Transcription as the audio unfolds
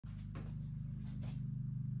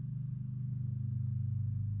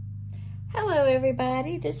Hello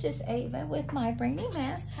everybody, this is Ava with My Brainy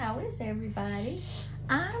Mess. How is everybody?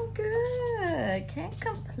 I'm good, can't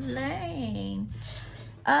complain.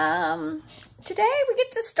 Today we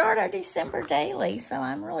get to start our December daily, so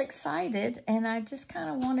I'm really excited, and I just kind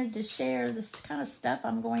of wanted to share this kind of stuff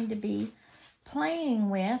I'm going to be playing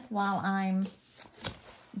with while I'm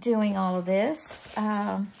doing all of this.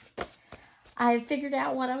 I figured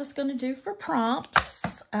out what I was going to do for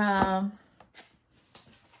prompts.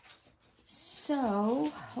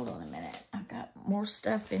 So, hold on a minute. I've got more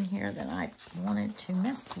stuff in here than I wanted to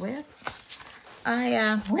mess with.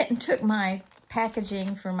 I went and took my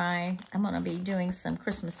packaging for I'm going to be doing some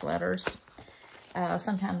Christmas letters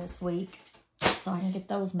sometime this week, so I can get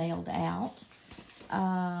those mailed out.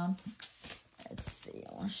 Let's see,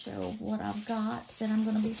 I want to show what I've got that I'm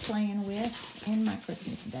going to be playing with in my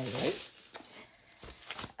Christmas daily.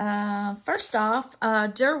 First off,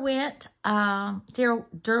 DeWinton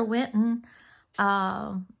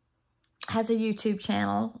has a YouTube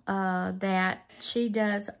channel that she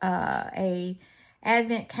does a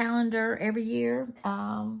advent calendar every year.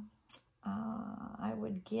 I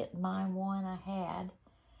would get my one I had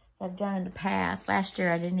that I've done in the past. Last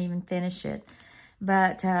year I didn't even finish it,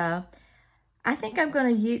 but I think I'm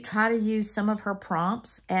going to try to use some of her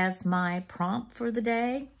prompts as my prompt for the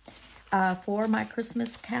day for my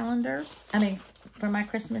Christmas calendar. For my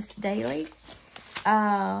Christmas daily.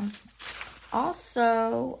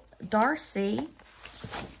 Also, Darcy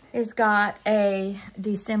has got a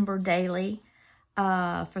December daily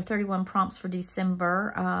for 31 prompts for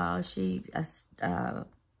December. She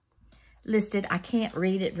listed, I can't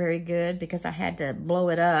read it very good because I had to blow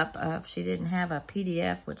it up. She didn't have a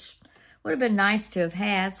PDF, which would have been nice to have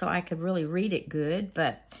had so I could really read it good.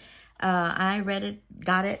 But I read it,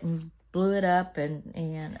 got it, and blew it up and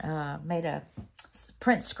made a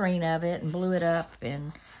print screen of it and blew it up,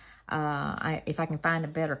 and if I can find a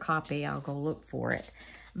better copy, I'll go look for it.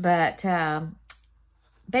 But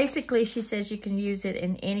basically, she says you can use it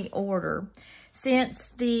in any order. Since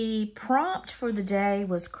the prompt for the day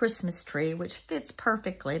was Christmas tree, which fits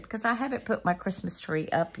perfectly because I haven't put my Christmas tree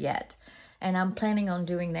up yet, and I'm planning on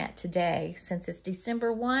doing that today. Since it's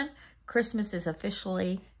December 1, Christmas is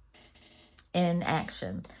officially in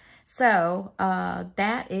action. So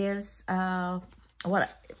that is what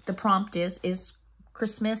the prompt is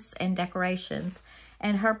Christmas and decorations.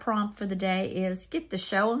 And her prompt for the day is get the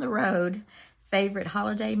show on the road. Favorite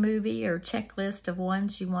holiday movie or checklist of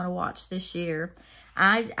ones you want to watch this year.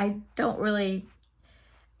 I don't really,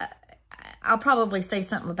 I'll probably say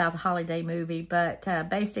something about the holiday movie, but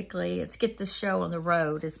basically it's get the show on the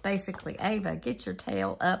road. It's basically, Ava, get your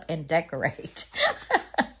tail up and decorate.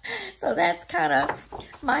 So that's kind of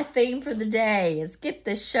my theme for the day, is get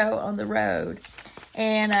this show on the road.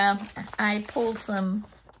 And I pulled some,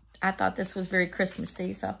 I thought this was very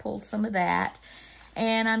Christmassy, so I pulled some of that.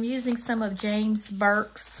 And I'm using some of James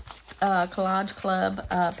Burke's Collage Club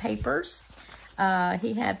papers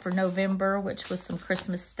he had for November, which was some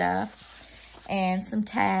Christmas stuff. And some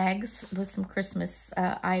tags with some Christmas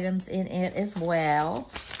items in it as well.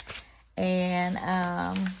 And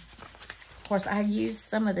of course, I used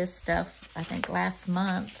some of this stuff, I think, last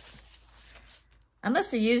month. I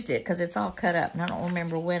must have used it because it's all cut up, and I don't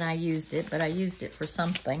remember when I used it, but I used it for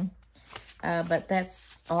something. But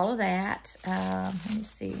that's all of that. Let me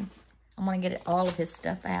see. I'm going to get all of his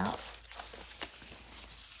stuff out.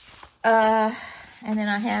 And then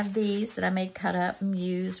I have these that I may cut up and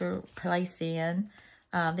use or place in.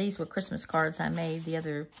 These were Christmas cards I made the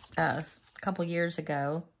other couple years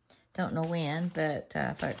ago. Don't know when, but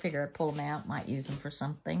if I figure I'd pull them out, might use them for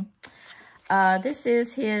something. This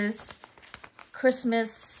is his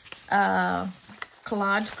Christmas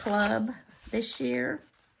Collage Club this year.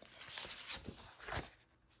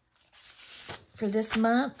 For this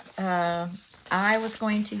month, I was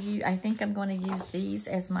going to use, I think I'm going to use these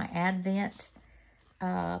as my Advent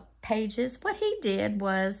pages. What he did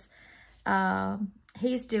was,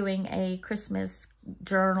 he's doing a Christmas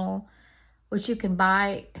journal, which you can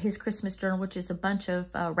buy his Christmas journal, which is a bunch of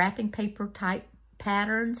wrapping paper type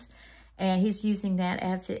patterns. And he's using that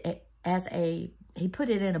he put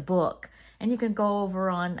it in a book. And you can go over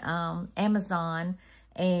on Amazon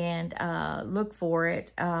and look for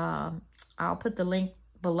it. I'll put the link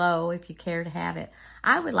below if you care to have it.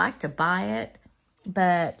 I would like to buy it,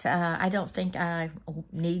 but I don't think I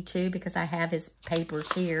need to because I have his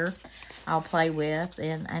papers here I'll play with.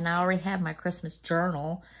 And I already have my Christmas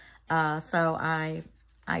journal. So I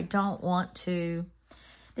don't want to.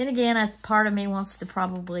 Then again, part of me wants to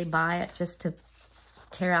probably buy it just to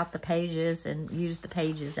tear out the pages and use the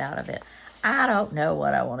pages out of it. I don't know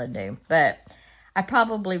what I want to do, but I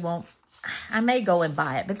probably won't I may go and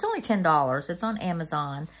buy it, but it's only $10. It's on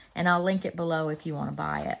Amazon, and I'll link it below if you want to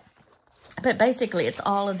buy it. But basically, it's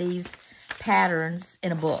all of these patterns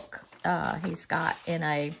in a book. He's got in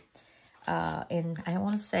a, I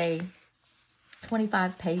want to say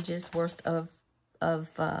 25 pages worth of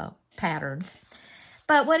patterns.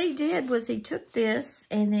 But what he did was he took this,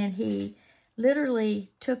 and then he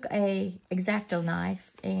literally took a X-Acto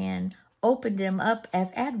knife and opened them up as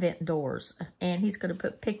Advent doors. And he's going to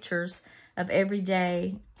put pictures of every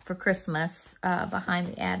day for Christmas behind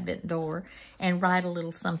the Advent door and write a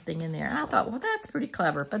little something in there. And I thought, well, that's pretty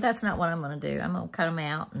clever, but that's not what I'm going to do. I'm going to cut them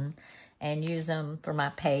out and use them for my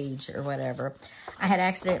page or whatever. I had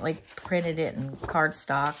accidentally printed it in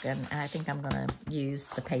cardstock, and I think I'm going to use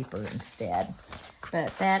the paper instead.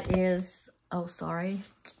 But that is, oh, sorry.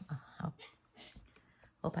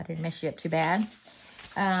 Hope I didn't mess you up too bad.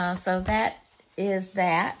 So that is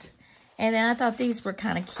that. And then I thought these were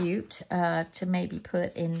kind of cute to maybe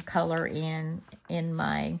put in color in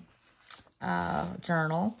my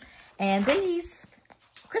journal. And these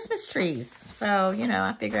Christmas trees. So, you know,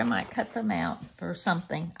 I figure I might cut them out for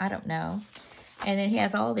something. I don't know. And then he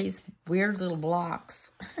has all these weird little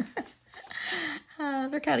blocks.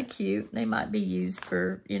 They're kind of cute. They might be used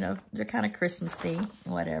for, you know, they're kind of Christmassy,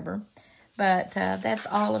 whatever. But that's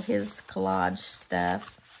all of his collage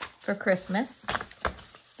stuff for Christmas.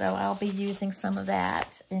 So I'll be using some of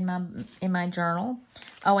that in my journal.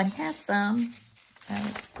 Oh, and he has some,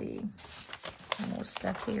 let's see, some more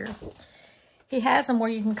stuff here. He has them where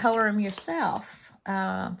you can color them yourself,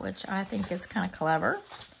 which I think is kind of clever.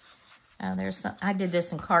 There's some, I did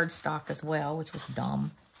this in cardstock as well, which was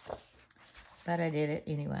dumb, but I did it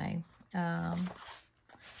anyway.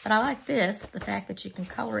 But I like this, the fact that you can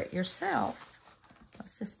color it yourself.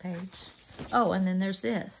 What's this page? Oh, and then there's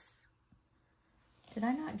this. Did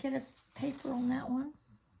I not get a paper on that one?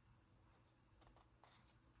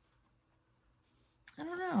 I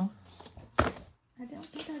don't know. I don't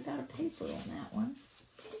think I got a paper on that one.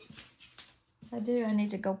 If I do, I need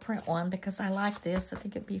to go print one because I like this. I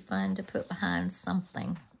think it'd be fun to put behind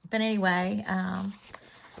something. But anyway,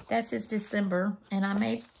 that's his December, and I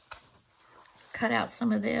may cut out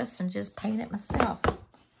some of this and just paint it myself.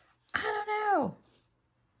 I don't know.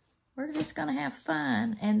 We're just gonna have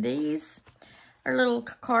fun. And these are little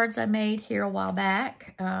cards I made here a while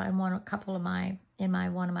back in one of my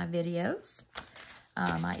videos.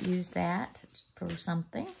 I might use that for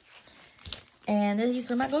something. And these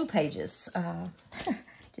are my glue pages.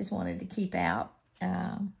 Just wanted to keep out.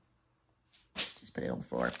 Just put it on the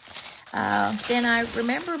floor. Then I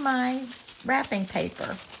remember my wrapping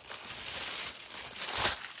paper.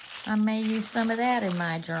 I may use some of that in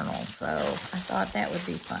my journal, so I thought that would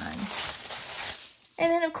be fun.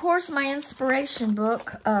 And then, of course, my inspiration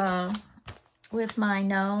book with my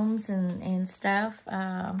gnomes and stuff.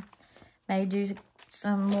 May do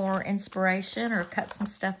some more inspiration or cut some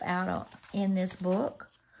stuff out in this book.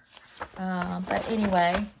 But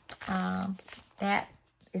anyway, that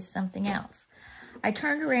is something else. I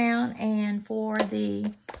turned around, and for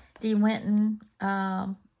the DeWinton,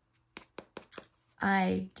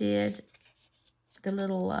 I did the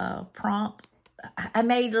little prompt. I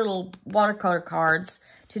made little watercolor cards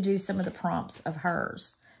to do some of the prompts of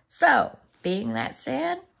hers. So, being that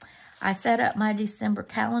said, I set up my December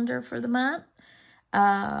calendar for the month.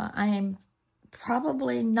 I am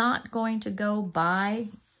probably not going to go buy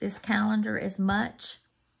this calendar as much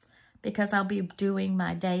because I'll be doing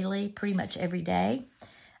my daily pretty much every day.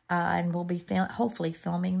 And we'll be hopefully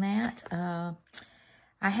filming that.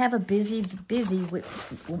 I have a busy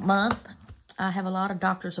month. I have a lot of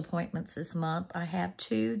doctor's appointments this month. I have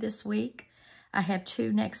 2 this week. I have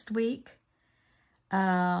 2 next week.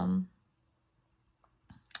 I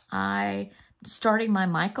starting my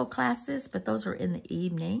Michael classes, but those are in the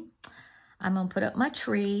evening. I'm going to put up my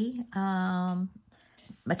tree. My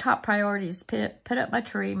top priority is put up my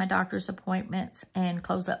tree, my doctor's appointments, and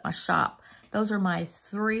close up my shop. Those are my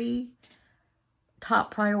 3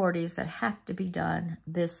 top priorities that have to be done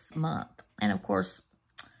this month. And of course,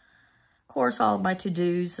 all of my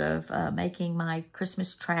to-dos of making my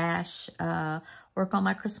Christmas trash, work on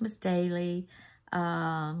my Christmas daily.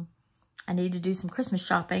 I need to do some Christmas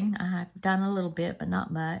shopping. I've done a little bit, but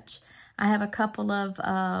not much. I have a couple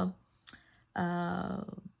of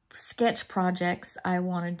sketch projects I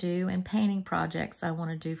want to do and painting projects I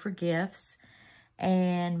want to do for gifts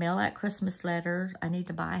and mail out Christmas letters. I need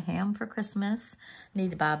to buy ham for Christmas. I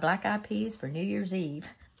need to buy black eyed peas for New Year's Eve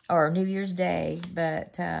or New Year's Day,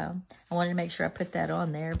 but I wanted to make sure I put that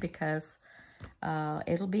on there because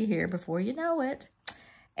it'll be here before you know it.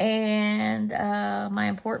 And my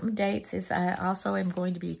important dates is I also am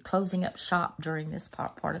going to be closing up shop during this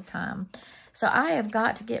part of time. So I have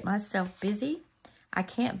got to get myself busy. I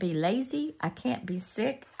can't be lazy. I can't be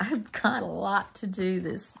sick. I've got a lot to do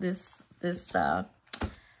this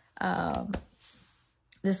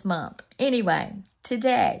month. Anyway,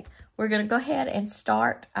 today we're going to go ahead and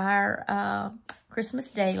start our Christmas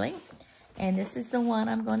daily. And this is the one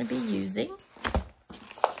I'm going to be using,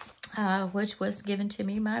 which was given to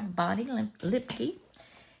me by Bonnie Lipke.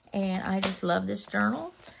 And I just love this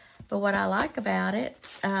journal. But what I like about it,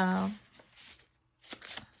 there's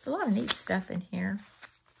a lot of neat stuff in here.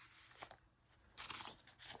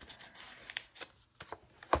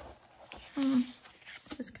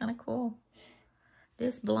 This is kind of cool.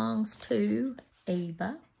 This belongs to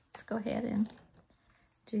Ava. Let's go ahead and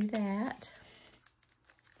do that.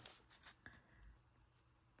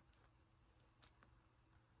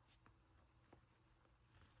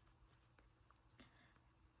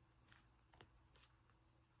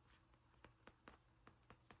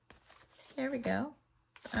 There we go.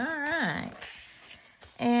 All right.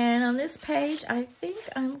 And on this page, I think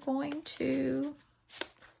I'm going to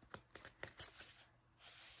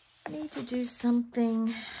need to do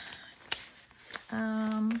something.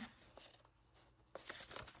 I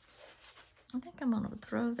think I'm going to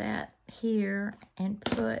throw that here and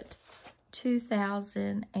put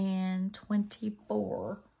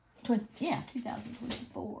 2024. Yeah,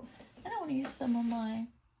 2024. And I want to use some of my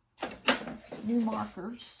new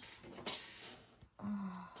markers.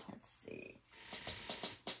 Let's see.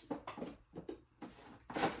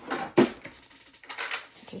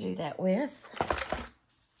 To do that with.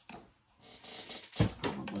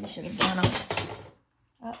 Probably should have done them.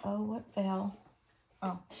 Uh-oh, what fell?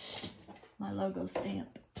 Oh, my logo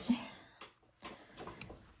stamp.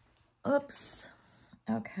 Oops.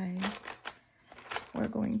 Okay. We're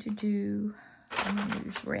going to do, I'm going to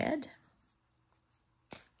use red.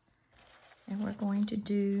 And we're going to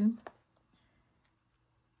do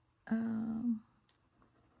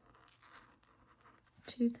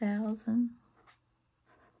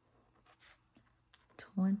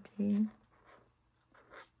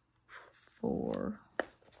 2024.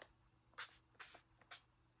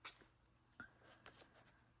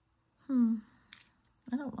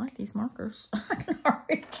 I don't like these markers. I can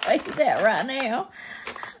already tell you that right now.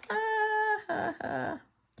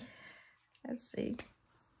 Let's see.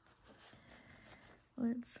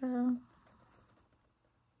 Let's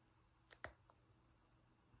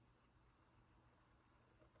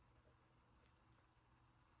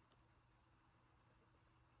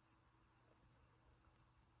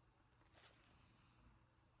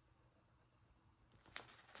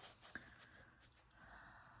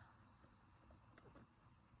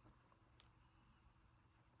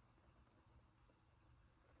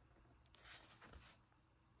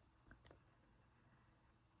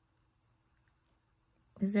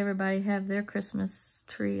does everybody have their Christmas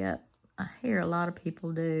tree up? I hear a lot of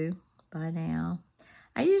people do by now.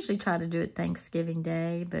 I usually try to do it Thanksgiving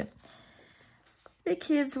Day, but the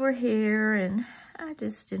kids were here and I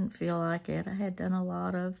just didn't feel like it. I had done a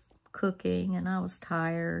lot of cooking and I was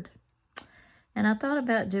tired. And I thought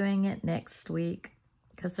about doing it next week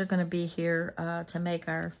because they're going to be here to make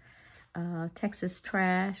our Texas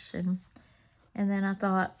trash. And then I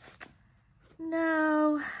thought,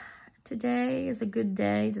 no, today is a good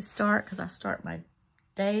day to start because I start my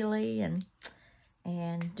daily and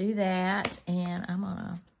do that. And I'm going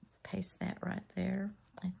to paste that right there,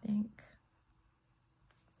 I think.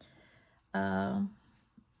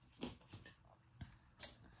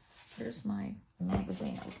 Here's my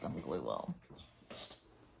magazine I was going to glue on.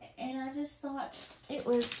 And I just thought it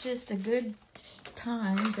was just a good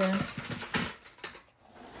time to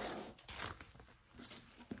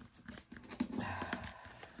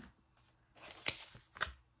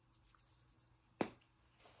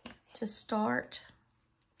start.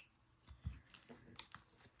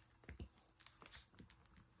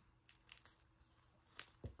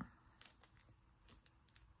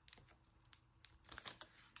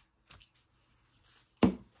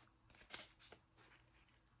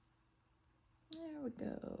 There we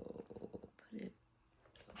go. Put it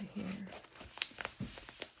over here.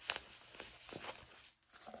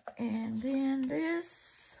 And then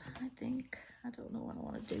this, I think, I don't know what I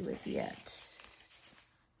want to do with yet.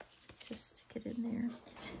 Just stick it in there.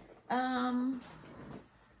 I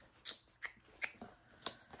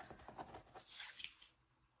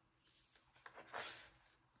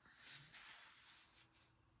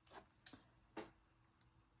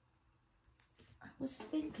was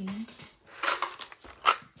thinking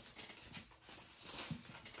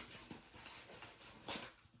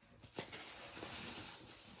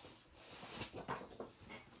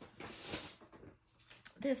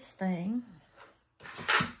this thing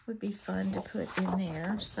would be fun to put in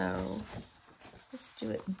there. So let's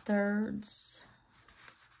do it in thirds.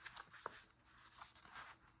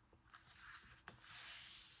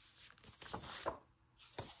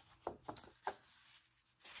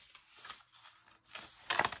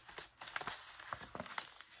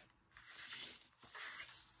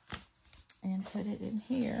 And put it in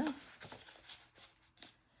here.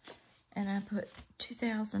 And I put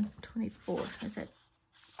 2024. Is that?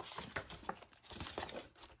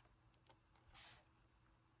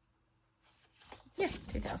 Yeah,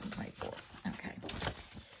 2024. Okay.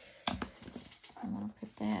 I'm going to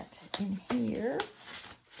put that in here.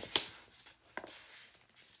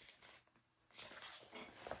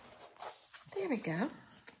 There we go.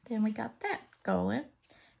 Then we got that going.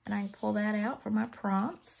 And I can pull that out for my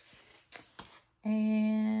prompts.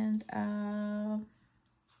 And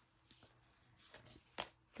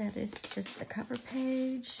that is just the cover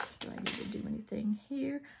page. Do I need to do anything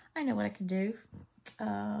here? I know what I can do.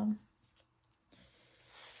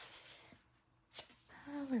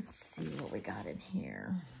 Let's see what we got in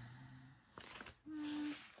here.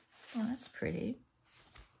 Oh, that's pretty.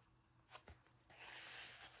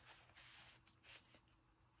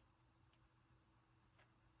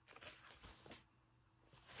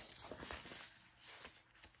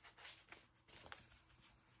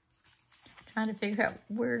 Trying to figure out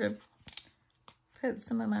where to put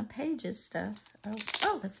some of my pages stuff.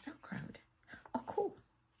 Oh, that's Velcroed. Oh, cool.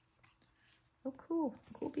 Oh, cool.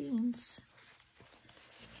 Cool beans.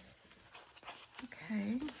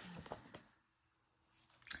 Okay.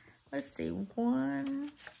 Let's see.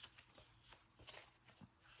 1,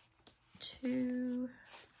 2,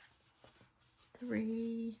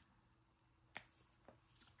 3,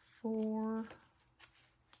 4,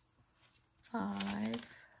 5,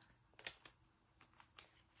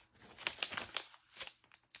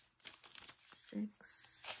 6,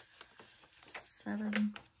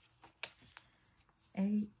 7,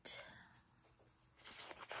 8,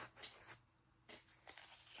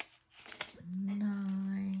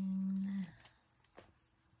 9,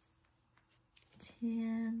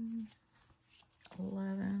 10,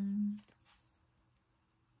 11,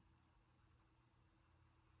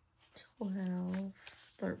 12,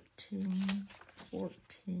 13,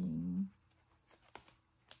 14,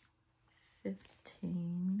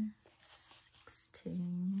 15,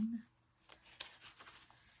 16,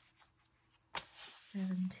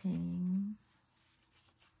 17,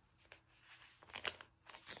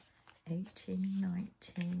 18,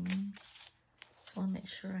 19. Just want to make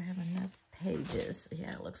sure I have enough pages.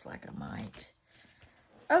 Yeah, it looks like I might.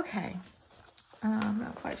 Okay. I'm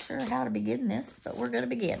not quite sure how to begin this, but we're going to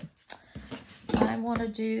begin. I want to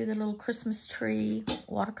do the little Christmas tree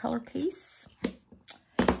watercolor piece.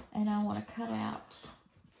 And I want to cut out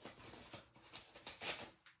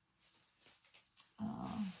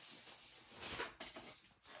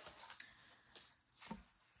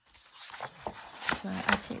but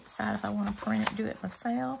I can't decide if I want to print it, do it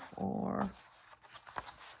myself, or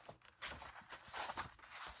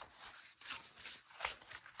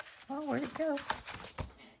oh, where'd it go?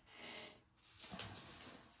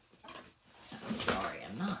 I'm sorry,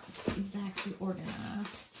 I'm not exactly organized.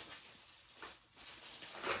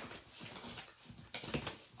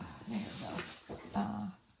 There we go.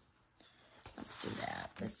 Let's do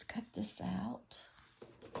that. Let's cut this out.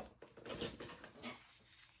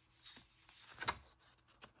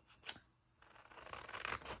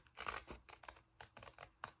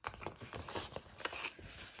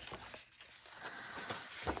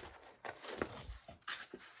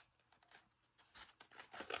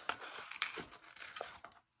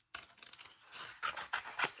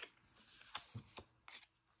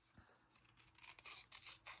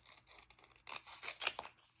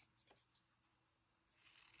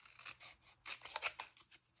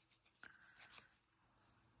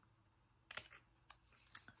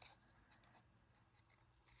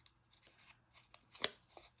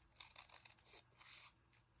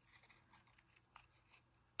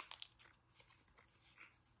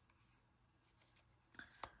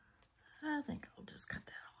 I think I'll just cut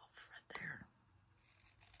that off right there.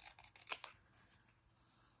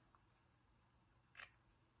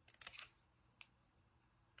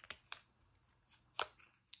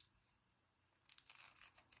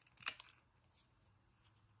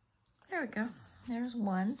 There we go. There's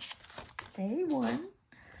one. Day one.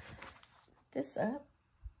 This up.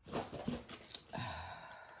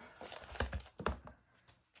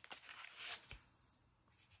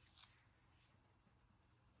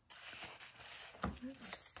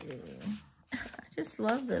 Let's see. I just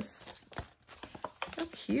love this. So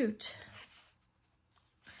cute.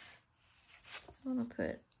 I'm gonna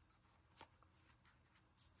put,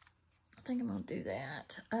 I think I'm gonna do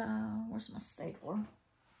that. Where's my stapler?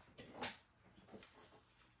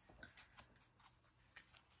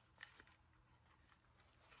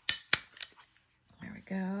 There we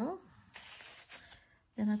go.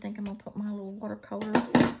 Then I think I'm gonna put my little watercolor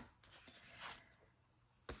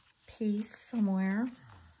piece somewhere.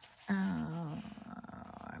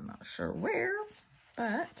 I'm not sure where,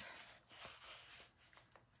 but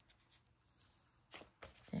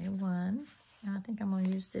day one. I think I'm going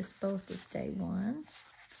to use this both as day one.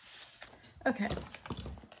 Okay.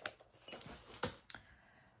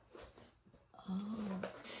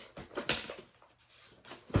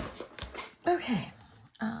 Okay.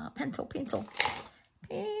 Pencil.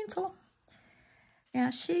 Now,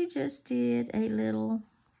 she just did a little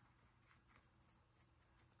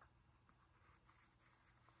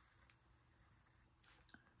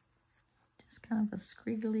kind of a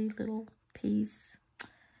squiggly little piece.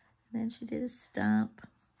 And then she did a stump.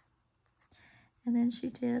 And then she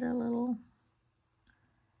did a little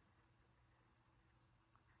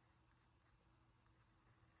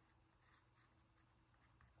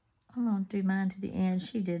I'm going to do mine to the end.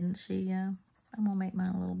 She didn't. I'm going to make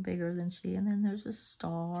mine a little bigger than she. And then there's a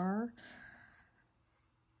star.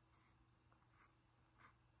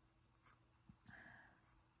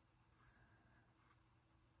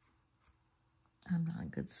 I'm not a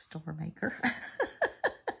good star maker.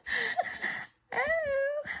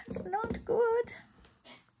 Oh, it's not good.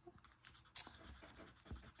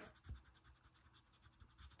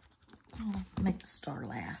 I'll make the star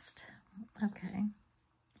last. Okay.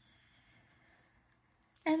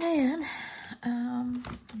 And then, I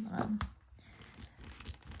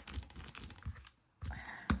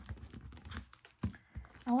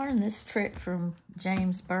learned this trick from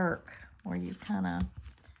James Burke, where you kind of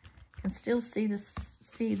can still see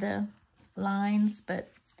the lines,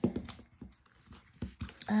 but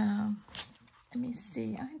let me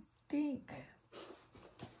see. I think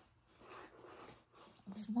I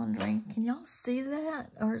was wondering, can y'all see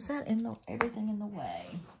that, or is that everything in the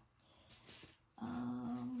way?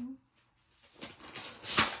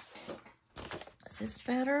 Is this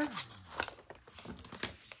better?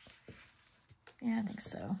 Yeah, I think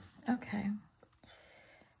so. Okay.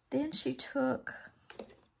 Then she took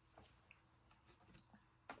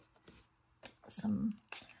some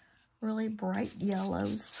really bright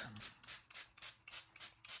yellows.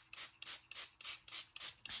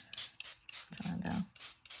 Trying to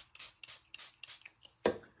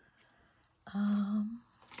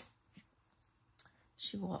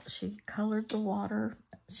she colored the water.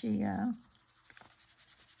 She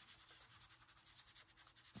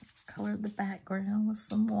colored the background with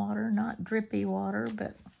some water, not drippy water,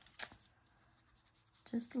 but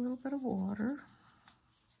just a little bit of water.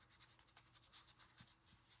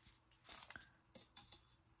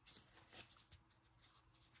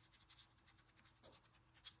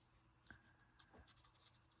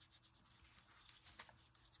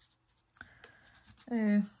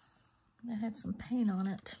 Oh, I had some paint on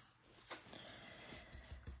it.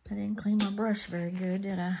 I didn't clean my brush very good,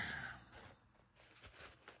 did I?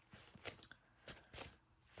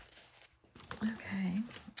 Okay,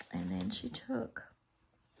 and then she took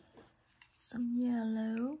some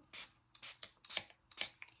yellow.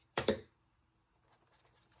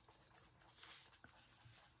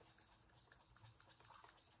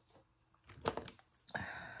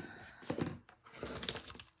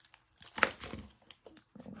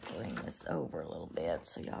 Bring this over a little bit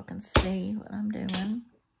so y'all can see what I'm doing.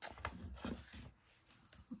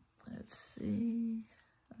 Let's see.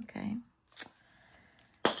 Okay.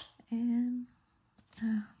 And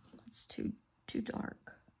it's too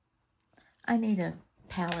dark. I need a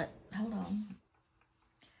palette. Hold on.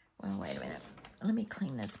 Well, wait a minute. Let me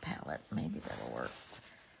clean this palette. Maybe that'll work.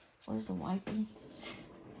 Where's the wipey?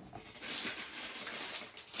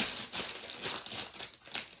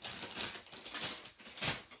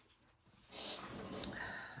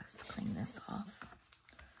 Let's clean this off.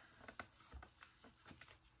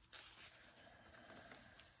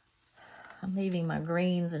 I'm leaving my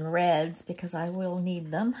greens and reds because I will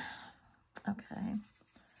need them. Okay.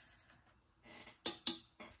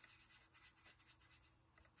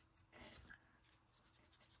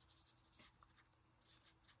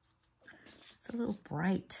 It's a little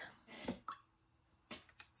bright.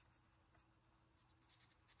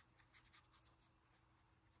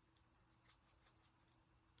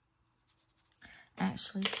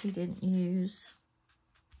 Actually, she didn't use...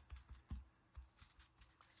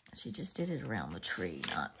 She just did it around the tree,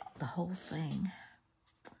 not the whole thing.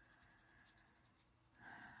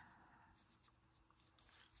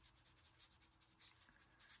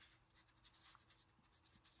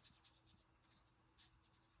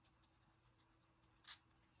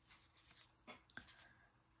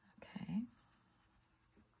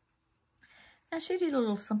 Now she did a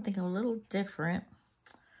little something a little different,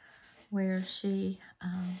 where she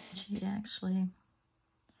actually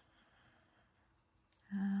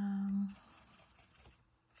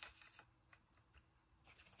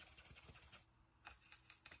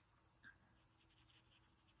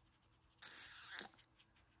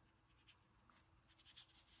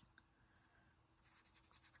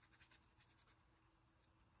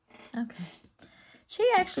okay. She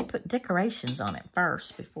actually put decorations on it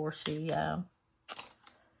first before she,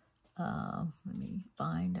 let me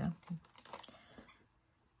find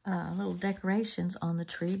little decorations on the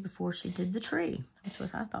tree before she did the tree, which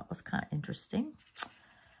was, I thought was kind of interesting.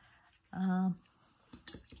 Let's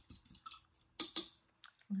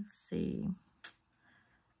see.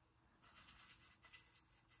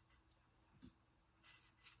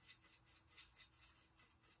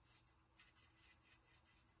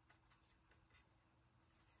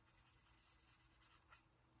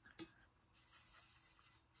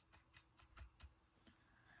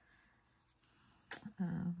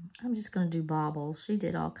 I'm just going to do baubles. She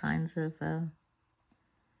did all kinds of, I'm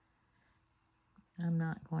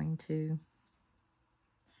not going to,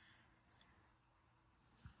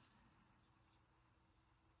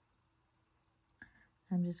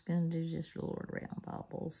 I'm just going to do just little round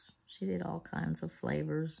baubles. She did all kinds of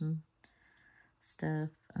flavors and stuff.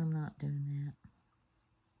 I'm not doing that.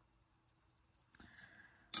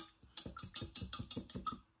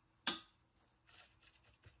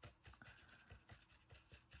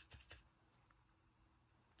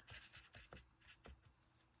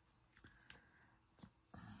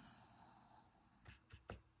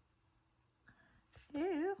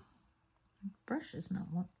 Ew, brush is not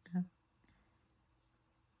wanting to.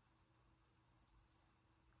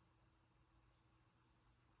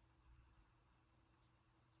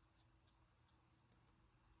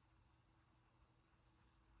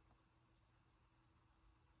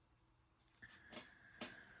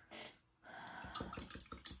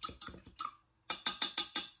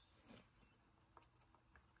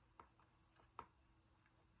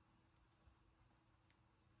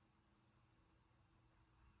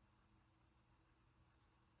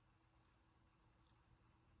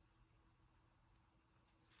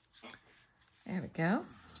 There we go.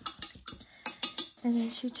 And then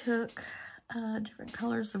she took different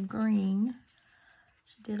colors of green.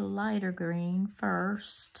 She did a lighter green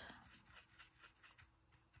first.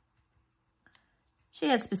 She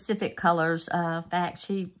had specific colors. In fact,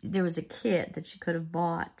 there was a kit that she could have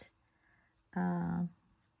bought. And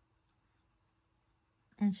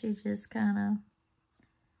she just kind of,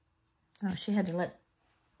 oh, she had to let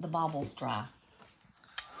the baubles dry.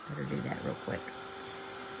 Better do that real quick.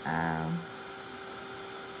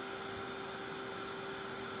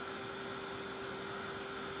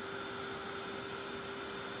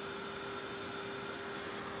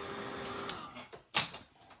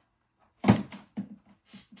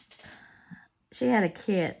 She had a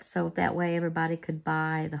kit, so that way everybody could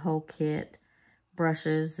buy the whole kit,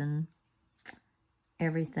 brushes and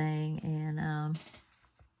everything, and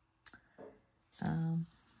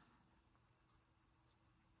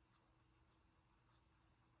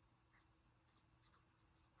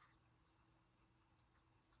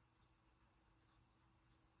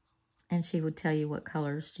she would tell you what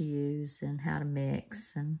colors to use and how to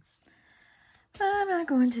mix. But I'm not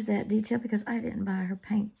going into that detail because I didn't buy her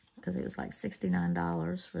paint because it was like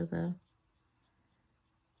 $69 for the,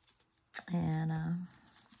 and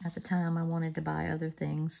at the time I wanted to buy other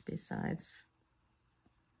things besides.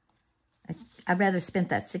 I'd rather spent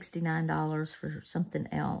that $69 for something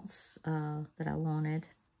else that I wanted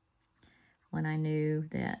when I knew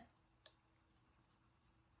that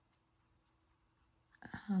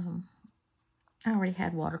I already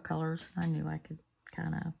had watercolors. I knew I could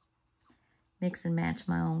kind of mix and match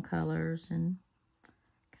my own colors and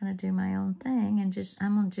kind of do my own thing. And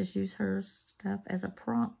I'm going to just use her stuff as a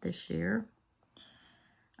prompt this year.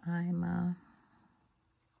 I'm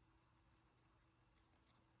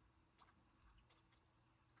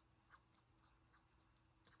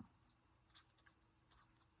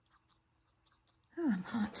oh, I'm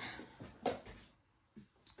hot.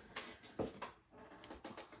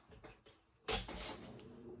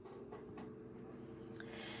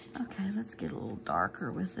 Okay, let's get a little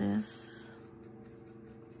darker with this.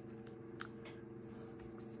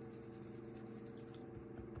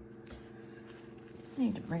 I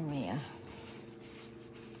need to bring me a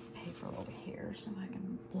paper over here so I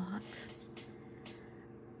can blot.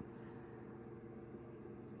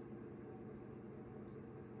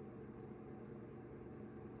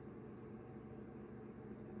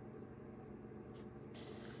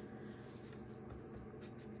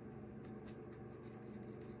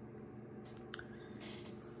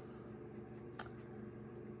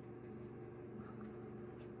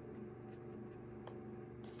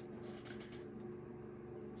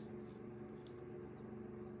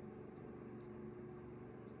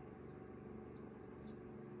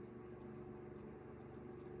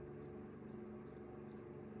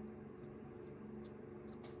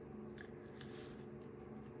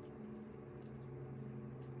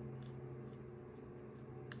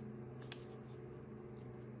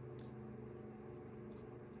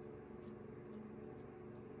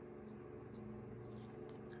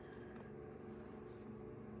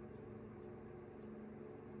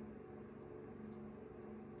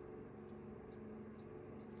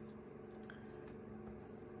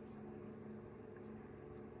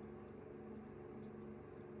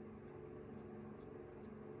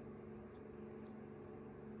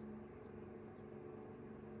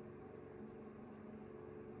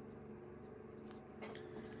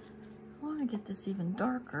 want to get this even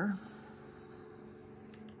darker.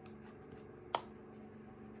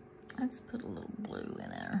 Let's put a little blue in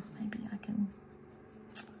there. Maybe I can.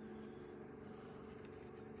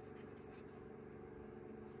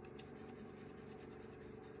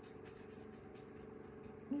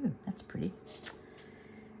 Ooh, that's pretty.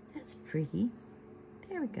 That's pretty.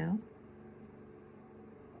 There we go.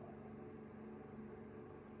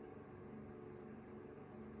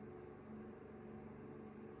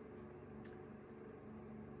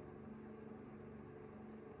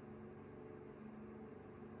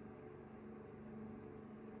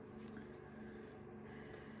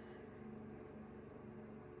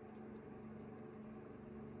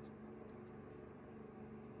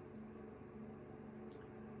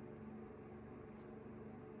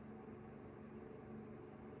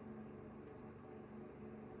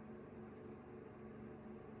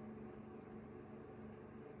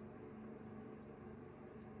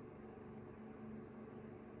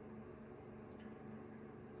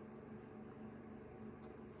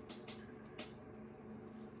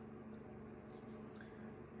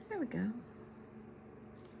 There we go.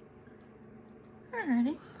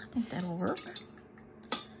 Alrighty, I think that'll work.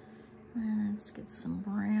 And let's get some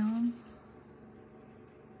brown.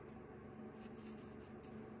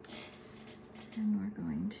 And we're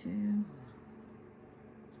going to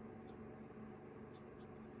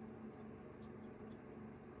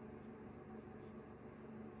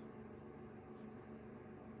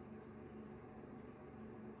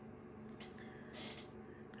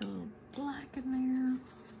put a little black in there.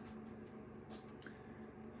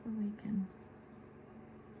 So we can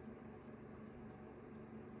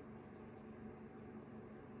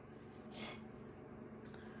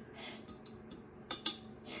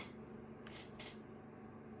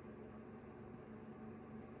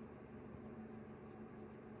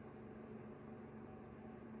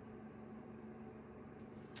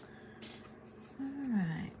all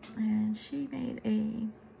right, and she made a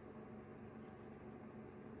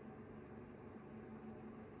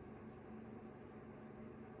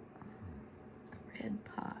red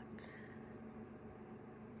pot.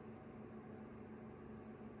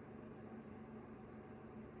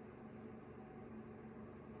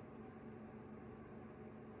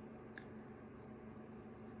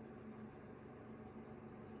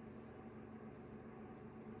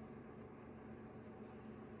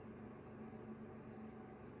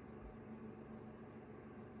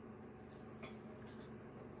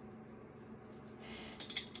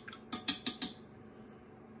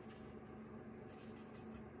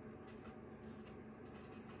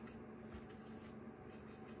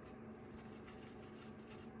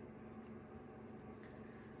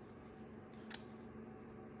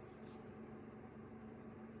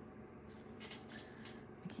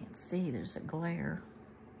 See, there's a glare.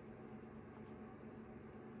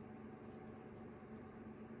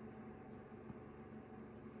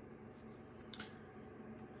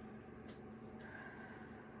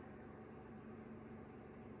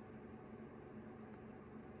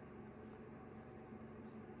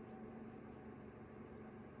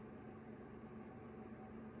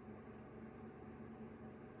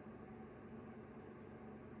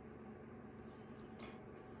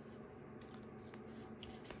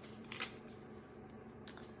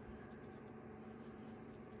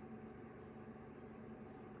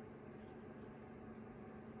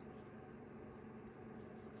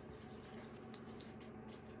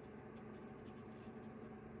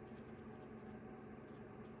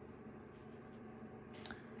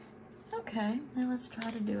 Okay, now let's try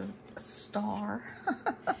to do a star. I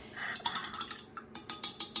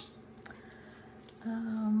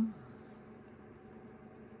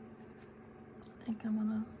think I'm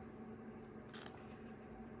gonna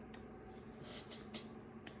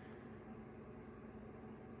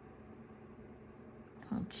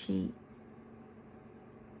cheat.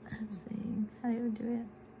 Let's see, how do we do it?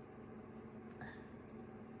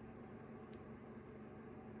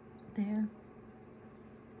 There.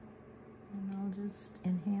 And I'll just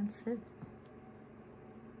enhance it.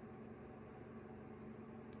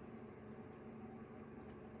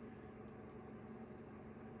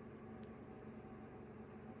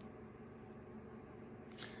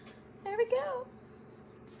 There we go.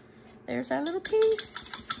 There's our little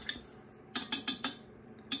piece.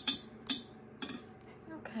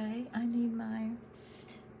 Okay, I need my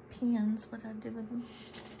pens. What I do with them?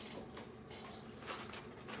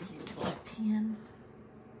 Is it a black pen?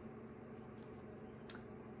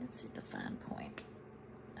 Let's see the fine point.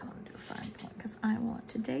 I want to do a fine point because I want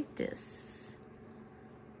to date this.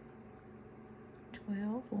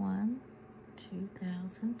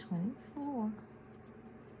 12/1/2024.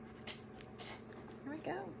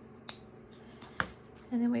 go.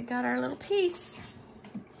 And then we've got our little piece.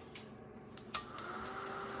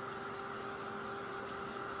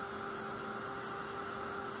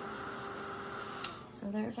 So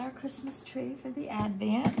there's our Christmas tree for the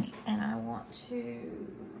Advent, and I want to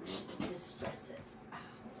distress it.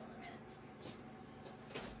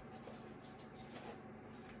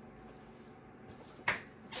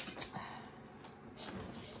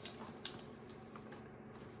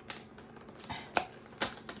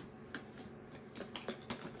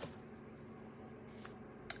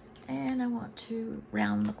 And I want to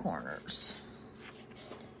round the corners.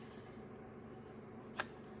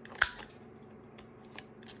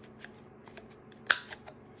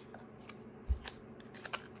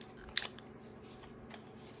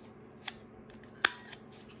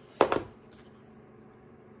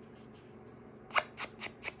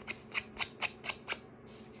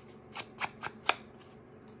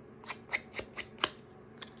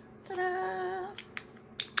 Ta-da!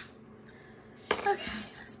 Okay,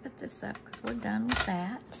 let's put this up because we're done with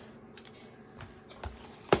that.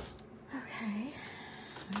 Okay,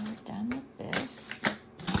 we're done with this.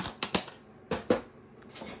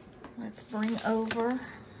 Let's bring over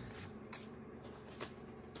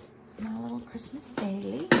my little Christmas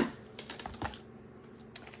daily.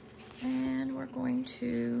 And we're going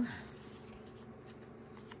to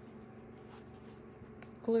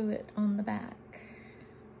glue it on the back.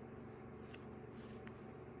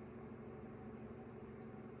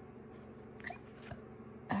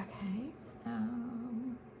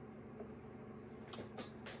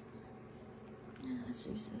 Let's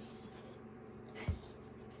use this.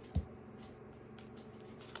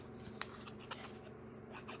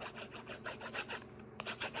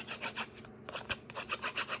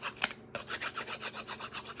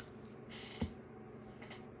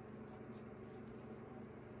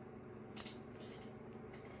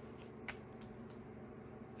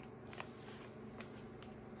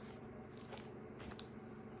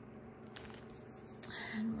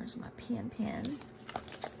 And where's my pen?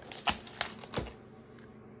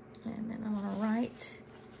 And then I'm gonna write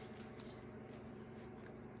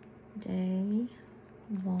day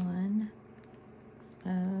 1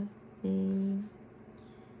 of the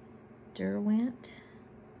DeWinton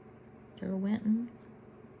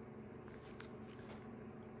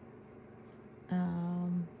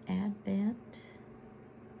Advent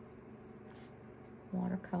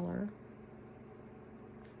watercolor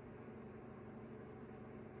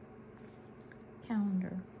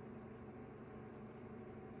calendar.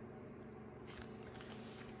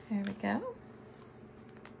 There we go.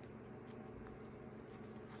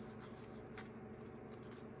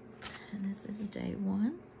 And this is day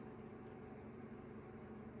 1.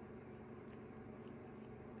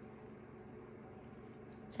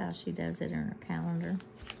 That's how she does it in her calendar.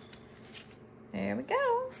 There we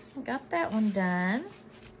go. We got that one done.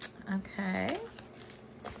 Okay.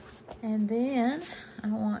 And then I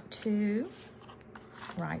want to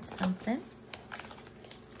write something.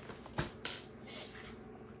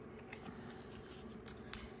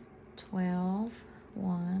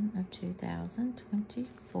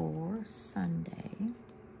 12/1/2024, Sunday.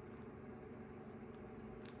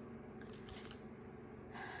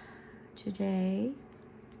 Today,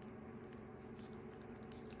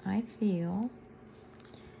 I feel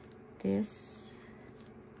this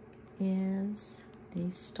is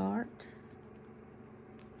the start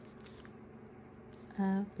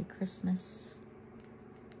of the Christmas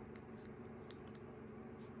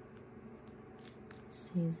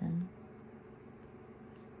season.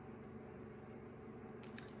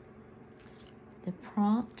 The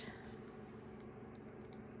prompt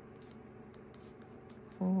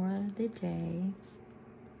for the day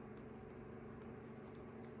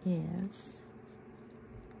is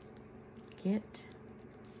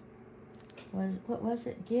what was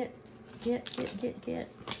it? Get.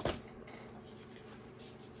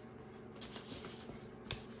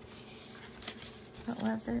 What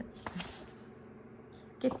was it?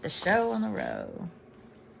 Get the show on the road.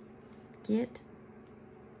 Get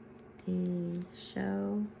the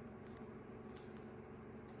show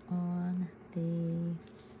on the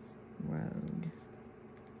road.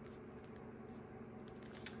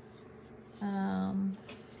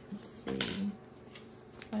 Let's see.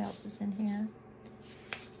 What else is in here?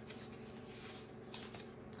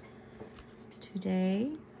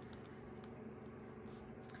 Today,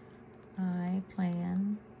 I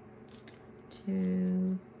plan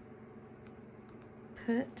to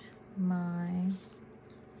put my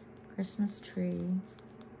Christmas tree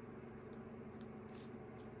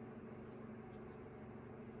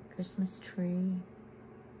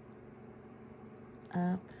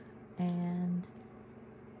up and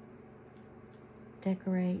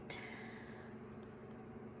decorate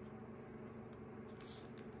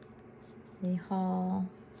the hall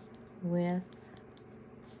with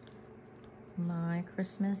my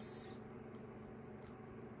Christmas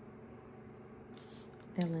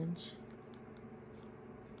village.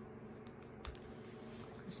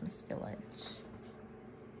 Christmas village.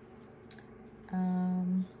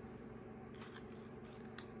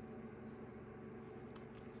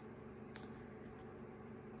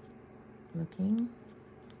 Looking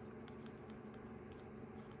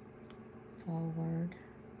forward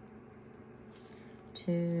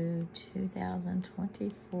to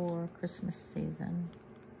 2024 Christmas season.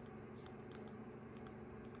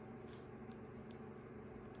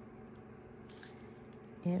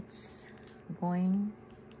 It's going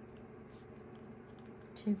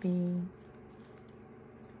to be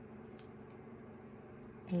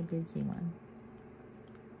a busy one.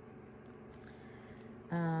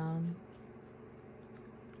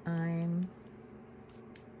 I'm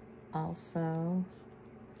also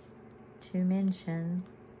to mention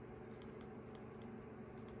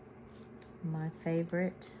my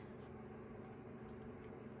favorite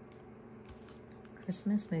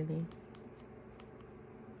Christmas movie.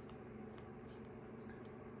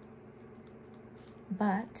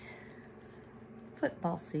 But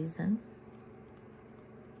football season,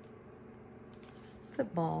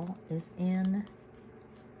 football is in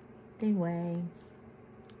the way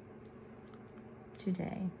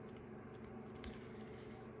today.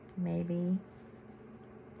 Maybe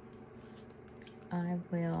I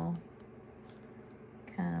will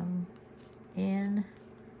come in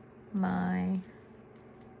my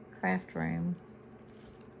craft room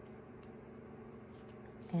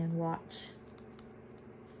and watch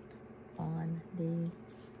on the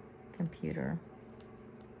computer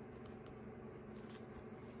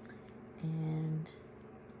and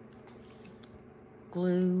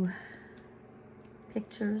glue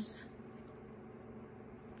pictures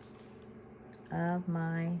of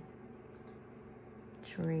my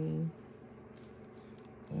tree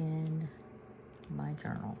in my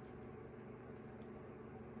journal.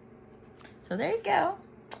 So there you go.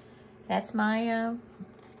 That's my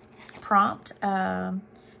prompt.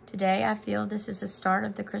 Today I feel this is the start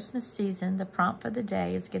of the Christmas season. The prompt for the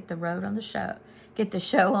day is get the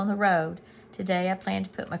show on the road. Today I plan to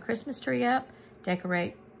put my Christmas tree up,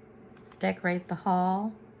 decorate the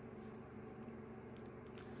hall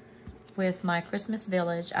with my Christmas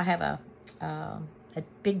village. I have a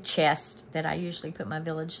big chest that I usually put my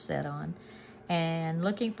village set on. And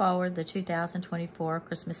looking forward to the 2024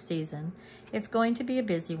 Christmas season. It's going to be a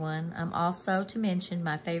busy one. I'm also to mention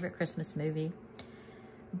my favorite Christmas movie.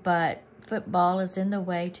 But football is in the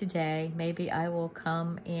way today. Maybe I will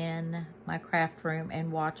come in my craft room and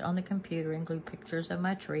watch on the computer and glue pictures of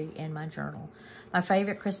my tree in my journal. My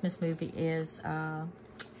favorite Christmas movie is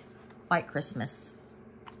White Christmas,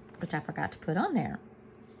 which I forgot to put on there.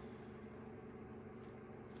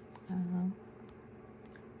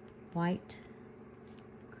 White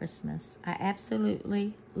Christmas. I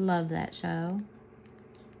absolutely love that show.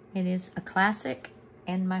 It is a classic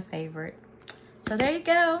and my favorite. So there you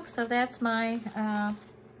go. So that's my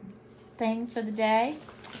thing for the day.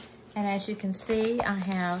 And as you can see, I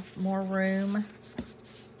have more room.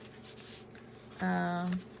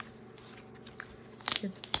 I'm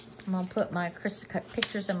going to put my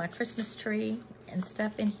pictures of my Christmas tree and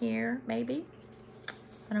stuff in here, maybe.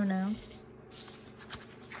 I don't know.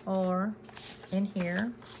 Or in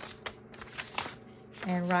here.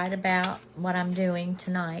 And write about what I'm doing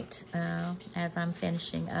tonight as I'm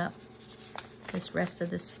finishing up this rest of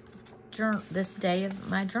this day of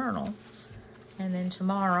my journal. And then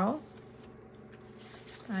tomorrow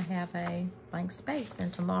I have a blank space,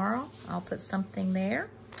 and tomorrow I'll put something there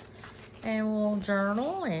and we'll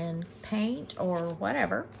journal and paint or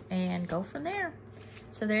whatever and go from there.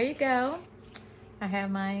 So there you go. I have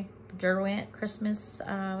my DeWinton Christmas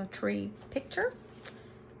tree picture,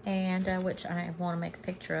 and which I want to make a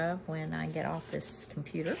picture of when I get off this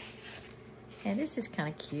computer. And this is kind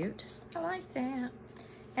of cute. I like that.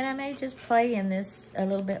 And I may just play in this a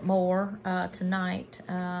little bit more tonight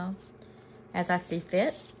as I see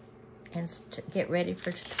fit, and get ready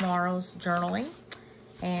for tomorrow's journaling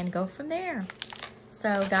and go from there.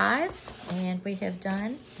 So guys, and we have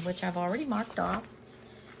done, which I've already marked off,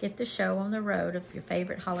 get the show on the road of your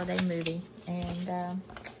favorite holiday movie. And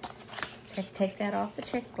take that off the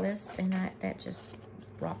checklist. And that just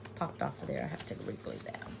popped off of there. I have to re-glue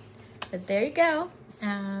that. But there you go.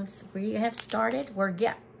 So we have started.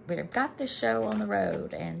 We've got the show on the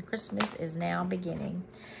road, and Christmas is now beginning.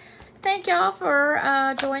 thank y'all for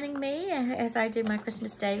joining me as I do my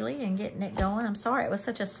Christmas daily and getting it going. I'm sorry it was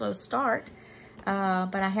such a slow start,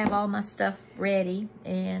 but I have all my stuff ready,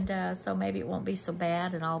 and so maybe it won't be so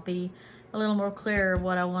bad, and I'll be a little more clear of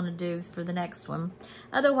what I want to do for the next one.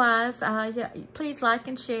 Otherwise, yeah, please like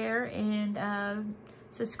and share, and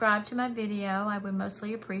subscribe to my video. I would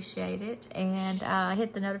mostly appreciate it, and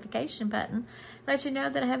hit the notification button, let you know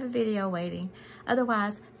that I have a video waiting.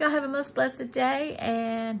 Otherwise, y'all have a most blessed day,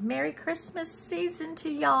 and Merry Christmas season to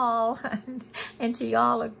y'all, and to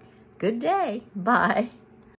y'all a good day. Bye.